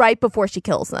 Well, right before she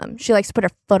kills them, she likes to put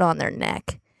her foot on their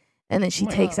neck. And then she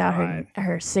takes out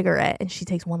her cigarette and she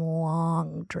takes one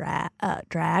long drag,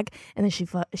 and then she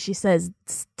says,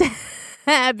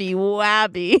 "Stabby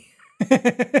Wabby."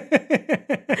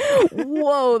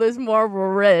 Whoa, this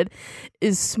Marlboro Red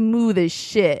is smooth as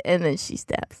shit, and then she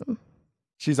stabs him.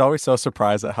 She's always so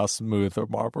surprised at how smooth the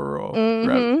Marlboro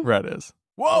red is.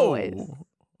 Whoa! Always.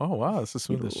 Oh wow, this is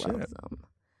smooth as She shit. loves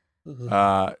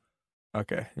them.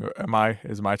 Okay.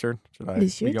 Is it my turn? Should I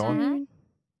It's your be going? turn.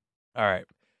 All right.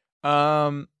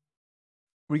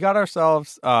 We got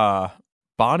ourselves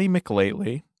Bonnie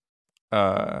McLately.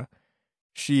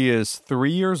 She is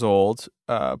 3 years old,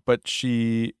 but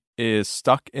she is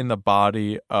stuck in the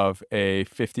body of a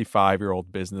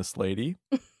 55-year-old business lady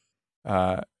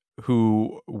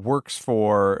who works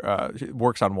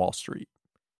on Wall Street.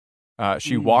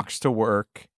 She walks to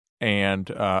work, and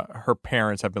her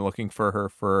parents have been looking for her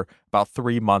for about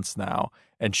 3 months now,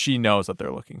 and she knows that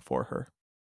they're looking for her.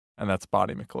 And that's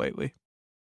Bonnie McLately.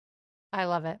 I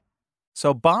love it.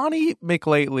 So Bonnie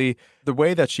McLately, the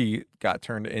way that she got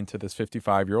turned into this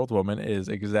 55-year-old woman is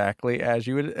exactly as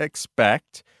you would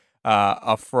expect.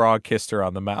 A frog kissed her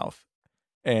on the mouth.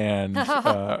 And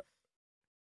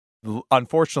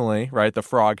unfortunately, right, the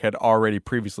frog had already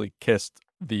previously kissed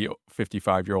the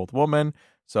 55-year-old woman.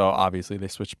 So obviously they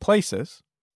switched places.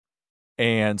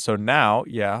 And so now,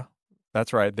 yeah,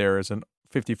 that's right, there is an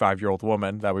 55-year-old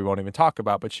woman that we won't even talk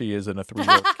about, but she is in a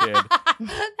 3-year-old kid.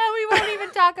 That we won't even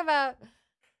talk about.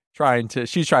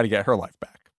 She's trying to get her life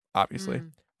back, obviously.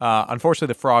 Unfortunately,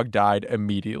 the frog died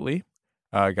immediately,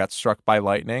 got struck by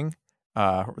lightning,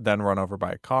 then run over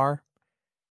by a car.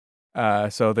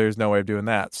 So there's no way of doing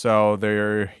that. So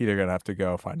they're either going to have to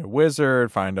go find a wizard,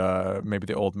 find maybe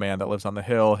the old man that lives on the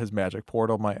hill. His magic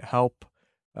portal might help.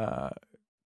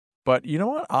 But you know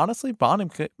what? Honestly, Bonnie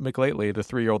McLately, the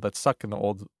 3-year-old that's stuck in the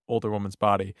older woman's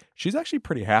body, she's actually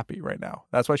pretty happy right now.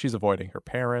 That's why she's avoiding her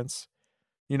parents.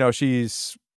 You know,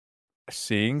 she's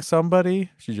seeing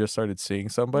somebody. She just started seeing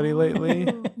somebody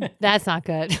lately. That's not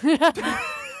good.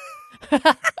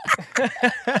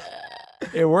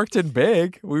 It worked in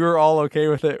Big. We were all okay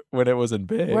with it when it was in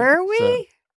Big. Were we?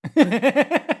 So.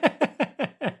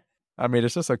 I mean,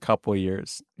 it's just a couple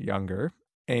years younger.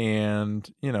 And,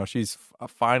 you know, she's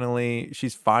finally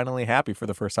happy for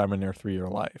the first time in her 3-year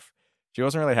life. She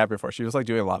wasn't really happy before. She was like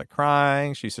doing a lot of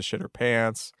crying. She used to shit her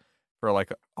pants for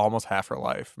like almost half her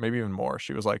life, maybe even more.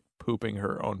 She was like pooping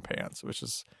her own pants, which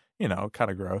is, you know,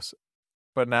 kind of gross.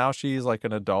 But now she's like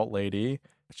an adult lady.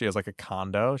 She has like a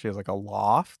condo. She has like a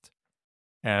loft.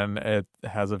 And it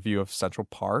has a view of Central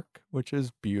Park, which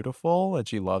is beautiful. And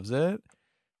she loves it.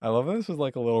 I love this is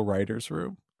like a little writer's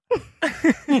room.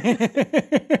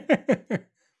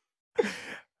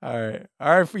 All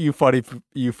right, for you funny people.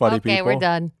 Okay, we're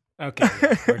done. Okay,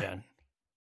 we're done.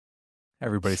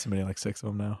 Everybody's submitting like 6 of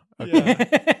them now. Okay.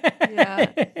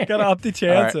 Yeah. Gotta up the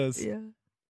chances. Yeah.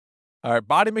 All right,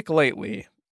 Bonnie McLately.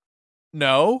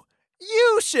 No,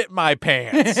 you shit my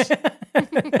pants.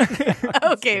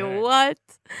 Okay, what?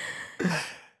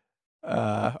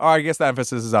 Or I guess the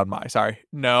emphasis is on my. Sorry.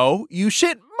 No, you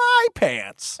shit my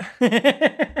pants.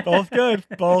 Both good.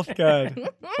 Both good.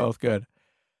 Both good.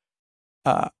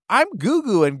 I'm Goo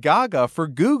Goo and Gaga for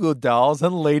Goo Goo Dolls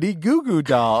and Lady Goo Goo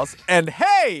Dolls. And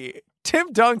hey,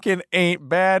 Tim Duncan ain't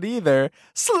bad either.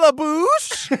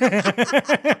 Slaboosh.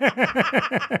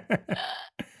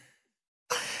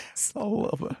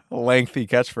 So a lengthy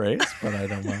catchphrase, but I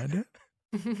don't mind it.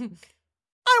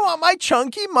 I want my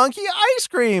chunky monkey ice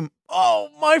cream. Oh,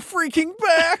 my freaking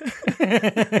back.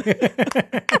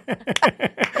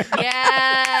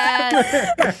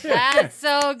 Yes. That's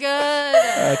so good.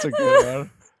 That's a good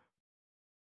one.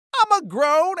 I'm a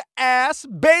grown ass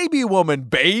baby woman,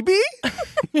 baby.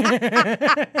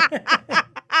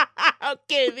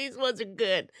 Okay, these ones are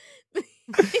good.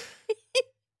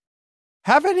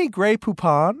 Have any Grey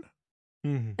Poupon?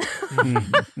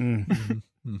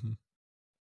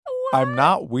 I'm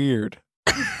not weird.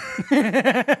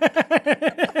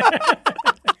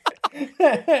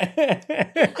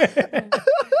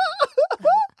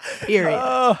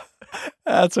 Period.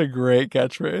 That's a great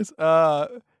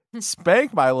catchphrase.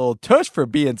 Spank my little tush for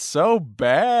being so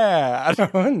bad.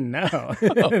 Oh no,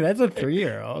 that's a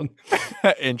 3-year-old.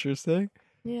 Interesting.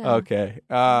 Yeah. Okay.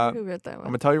 Who wrote that I'm one?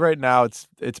 gonna tell you right now. It's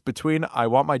between I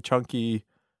want my chunky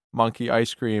monkey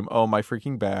ice cream. Oh, my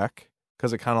freaking back.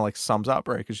 Because it kind of like sums up,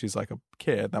 right? Because she's like a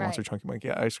kid that wants her chunky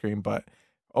monkey ice cream, but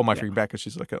oh, my freaking back, because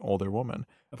she's like an older woman.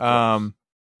 And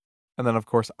then of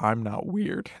course I'm not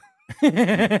weird.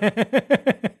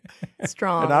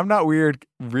 Strong. And I'm not weird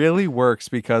really works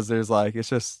because there's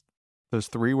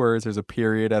 3 words, there's a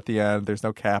period at the end, there's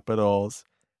no capitals,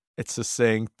 it's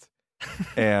succinct,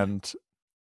 and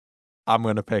I'm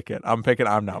gonna pick it. I'm picking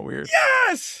I'm not weird.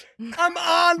 Yes! I'm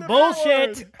on the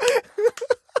Bullshit.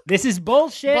 This is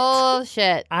bullshit.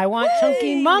 Bullshit. I want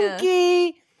chunky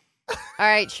monkey. All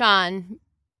right, Sean,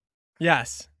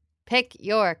 Yes. pick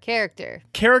your character.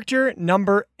 Character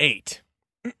number 8.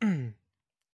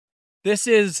 This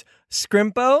is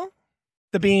Scrimpo,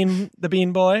 the bean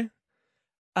boy.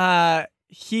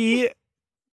 He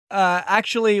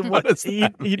actually What does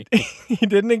that he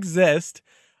didn't exist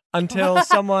until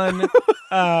someone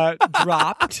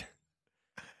dropped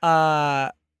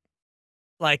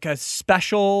like a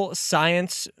special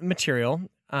science material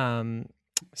into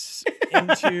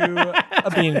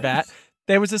a bean vat.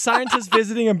 There was a scientist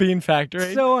visiting a bean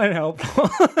factory. So unhelpful.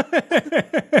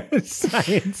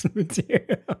 Science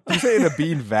material. Did you say in a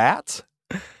bean vat?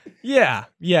 Yeah.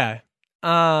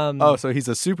 Oh, so he's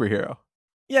a superhero.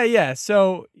 Yeah.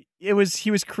 So he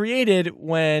was created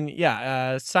when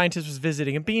a scientist was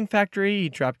visiting a bean factory. He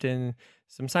dropped in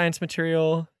some science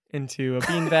material into a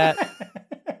bean vat.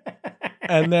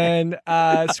 And then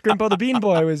Scrimpo the Bean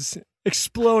Boy was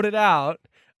exploded out.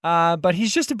 But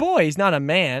he's just a boy. He's not a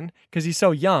man because he's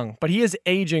so young. But he is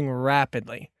aging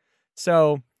rapidly.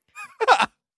 So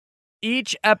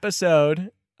each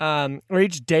episode or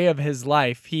each day of his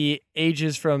life, he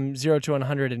ages from 0 to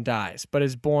 100 and dies, but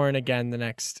is born again the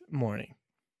next morning.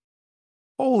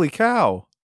 Holy cow.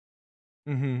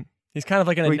 Mm-hmm. He's kind of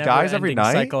like in a He dies every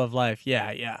never-ending night? cycle of life.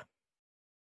 Yeah.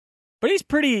 But he's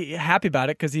pretty happy about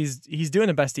it because he's doing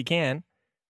the best he can.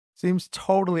 Seems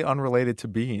totally unrelated to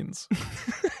beans.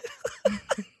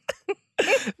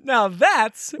 Now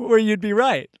that's where you'd be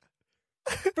right.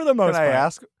 For the most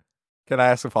part. Can I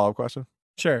ask a follow-up question?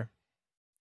 Sure.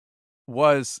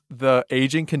 Was the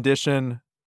aging condition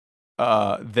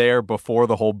there before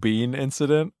the whole bean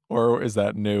incident, or is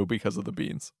that new because of the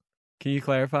beans? Can you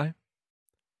clarify?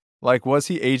 Like, was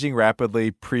he aging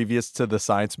rapidly previous to the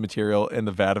science material in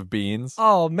the vat of beans?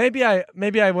 Oh, maybe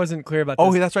I wasn't clear about this.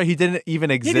 Oh, that's right. He didn't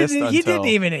even exist He didn't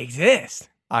even exist.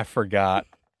 I forgot.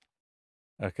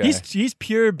 Okay. He's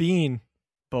pure bean,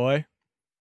 boy.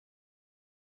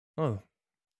 Oh, I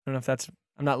don't know if that's...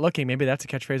 I'm not looking. Maybe that's a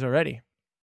catchphrase already.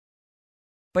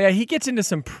 But yeah, he gets into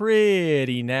some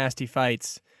pretty nasty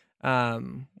fights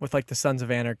with like the Sons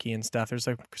of Anarchy and stuff. There's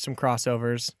like some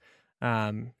crossovers.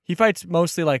 He fights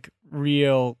mostly like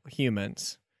real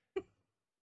humans.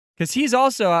 Because he's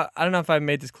also, I don't know if I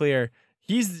made this clear,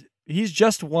 he's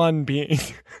just one being.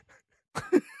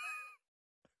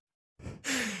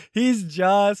 He's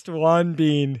just one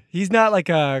bean. He's not like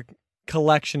a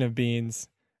collection of beans.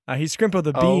 He's Scrimpo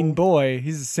the Bean Boy.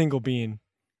 He's a single bean.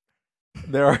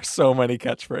 There are so many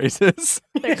catchphrases.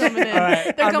 They're coming in.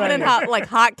 right, They're I'm coming in ready. hot like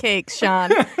hotcakes,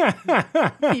 Sean.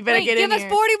 You better Wait, get give in us here.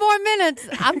 40 more minutes.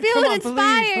 I'm feeling Come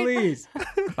on, inspired. please.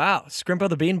 Wow, Scrimpo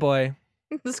the Bean Boy.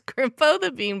 Scrimpo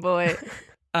the Bean Boy.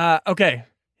 Okay,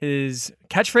 his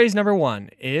catchphrase number 1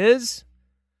 is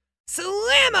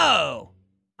Slammo!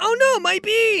 Oh no, my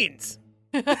beans!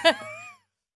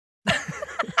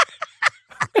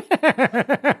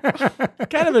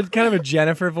 kind of a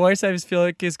Jennifer voice. I just feel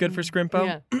like is good for Scrimpo.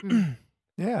 Yeah.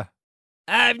 Yeah.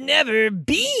 I've never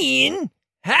been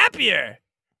happier.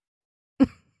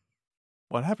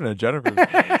 What happened to Jennifer?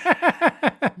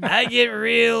 I get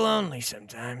real lonely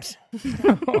sometimes.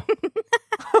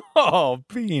 Oh,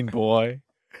 Bean Boy.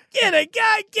 Can a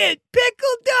guy get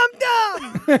pickle dum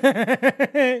dum?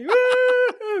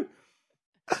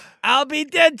 I'll be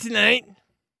dead tonight.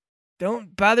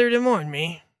 Don't bother to mourn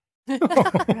me.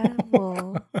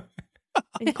 Incredible.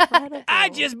 Incredible. I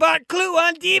just bought Clue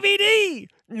on DVD.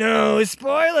 No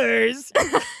spoilers.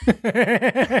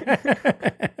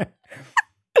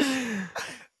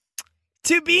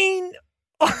 To bean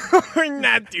or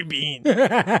not to bean?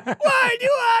 Why do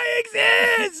I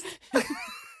exist?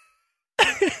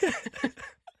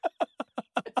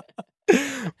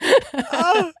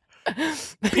 Oh,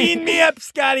 bean me up,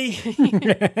 Scotty.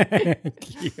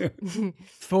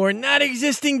 For not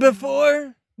existing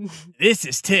before, this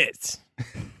is tits.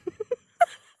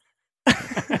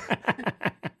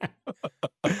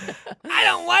 I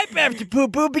don't wipe after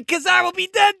poo-poo because I will be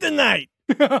dead tonight.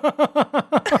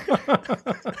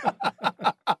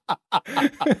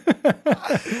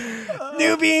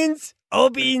 New beans,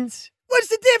 old beans. What's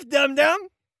the diff, dum-dum?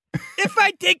 If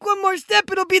I take one more step,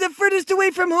 it'll be the furthest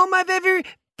away from home I've ever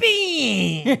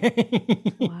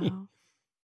been. Wow.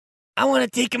 I want to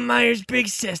take a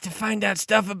Myers-Briggs test to find out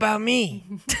stuff about me.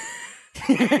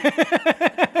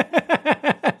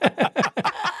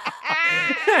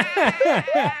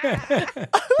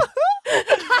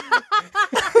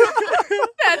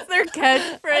 That's their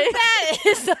catchphrase. That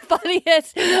is the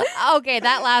funniest. Okay,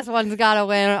 that last one's got to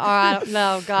win. Or I don't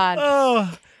know. God.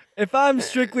 Oh, if I'm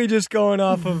strictly just going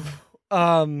off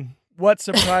of what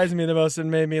surprised me the most and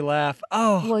made me laugh.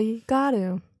 Oh, Well, you got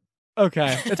to.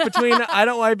 okay. It's between I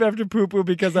don't wipe after poo-poo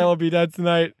because I will be dead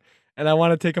tonight, and I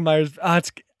want to take a Myers.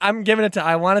 I'm giving it to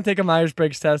I want to take a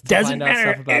Myers-Briggs test to Doesn't find out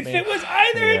matter. stuff about If me. it was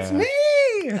either, it's me.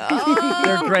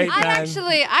 They're great, man.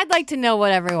 I'd like to know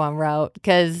what everyone wrote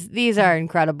because these are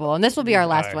incredible. And this will be our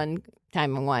last one,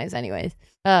 timing-wise, anyways.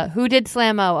 Who did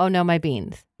Slammo? Oh, no, my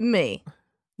beans. Me.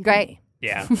 Great.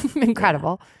 Yeah.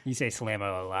 Incredible. You say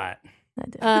Slammo a lot. I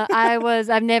did.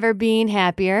 I've never been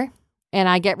happier. And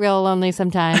I get real lonely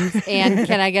sometimes. And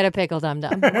can I get a pickle dum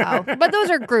dum? Wow. But those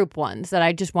are group ones that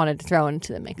I just wanted to throw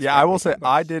into the mix. Yeah, I will say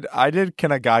I did.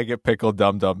 Can a guy get pickled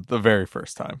dum dum the very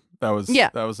first time? That was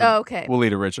okay. We'll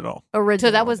eat original. Original.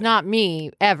 So that was not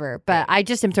me ever, but I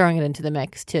just am throwing it into the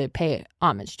mix to pay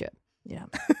homage to it. Yeah.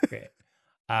 Great.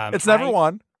 It's never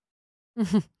won.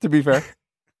 To be fair,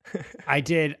 I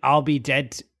did. I'll be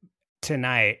dead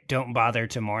tonight. Don't bother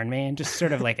to mourn me, and just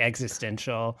sort of like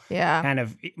existential. Yeah. Kind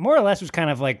of more or less was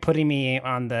kind of like putting me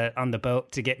on the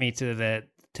boat to get me to the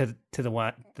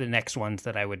next ones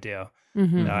that I would do.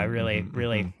 Mm-hmm. So I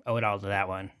really owe it all to that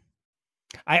one.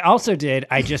 I also did.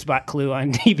 I just bought Clue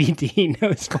on DVD.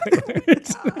 No spoilers.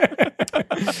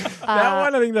 That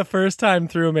one, I think the first time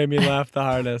through made me laugh the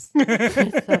hardest.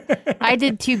 I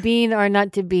did to bean or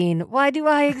not to bean. Why do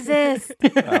I exist?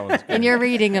 that was good. And your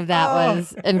reading of that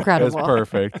was incredible. It was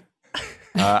perfect.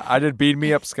 I did bean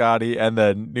me up, Scotty, and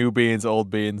then new beans, old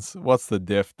beans. What's the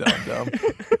diff, dum dum?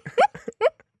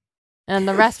 And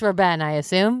the rest were Ben, I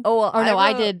assume. Oh, well, or no,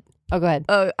 I wrote- did. Oh, go ahead.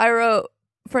 I wrote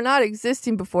for not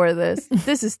existing before this.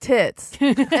 This is tits,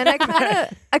 and I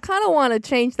kind of want to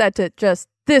change that to just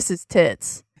this is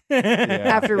tits.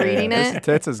 After reading it,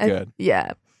 Tits is good.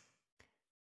 Yeah.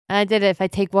 I did it. If I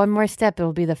take one more step, it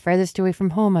will be the furthest away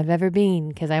from home I've ever been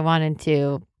because I wanted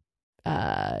to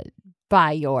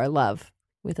buy your love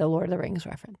with a Lord of the Rings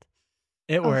reference.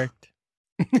 It worked.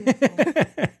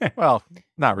 Well,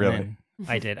 not And really. then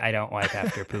I did. I don't wipe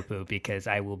after poo poo because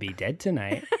I will be dead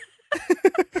tonight.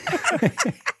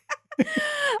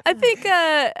 I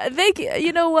think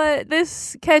you know what,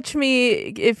 this catch me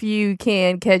if you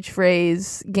can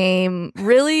catchphrase game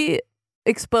really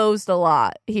exposed a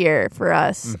lot here for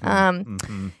us.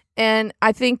 And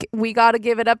I think we got to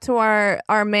give it up to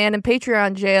our man in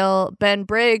Patreon jail, Ben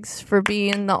Briggs, for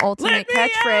being the ultimate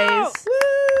catchphrase.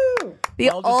 Woo! The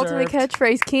Well ultimate deserved.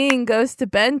 catchphrase king goes to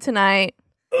Ben tonight.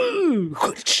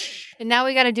 And now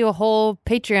we got to do a whole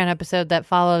Patreon episode that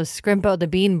follows Scrimpo the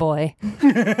Bean Boy,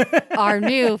 our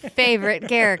new favorite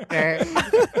character.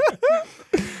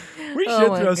 We Oh should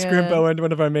my throw God. Scrimpo into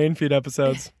one of our main feed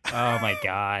episodes. Oh my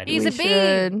god. He's We a bean.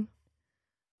 should.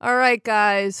 All right,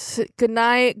 guys. Good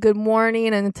night, good morning,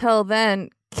 and until then,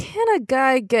 can a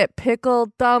guy get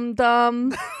pickled, dum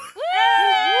dum?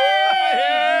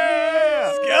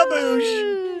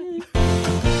 Skaboosh.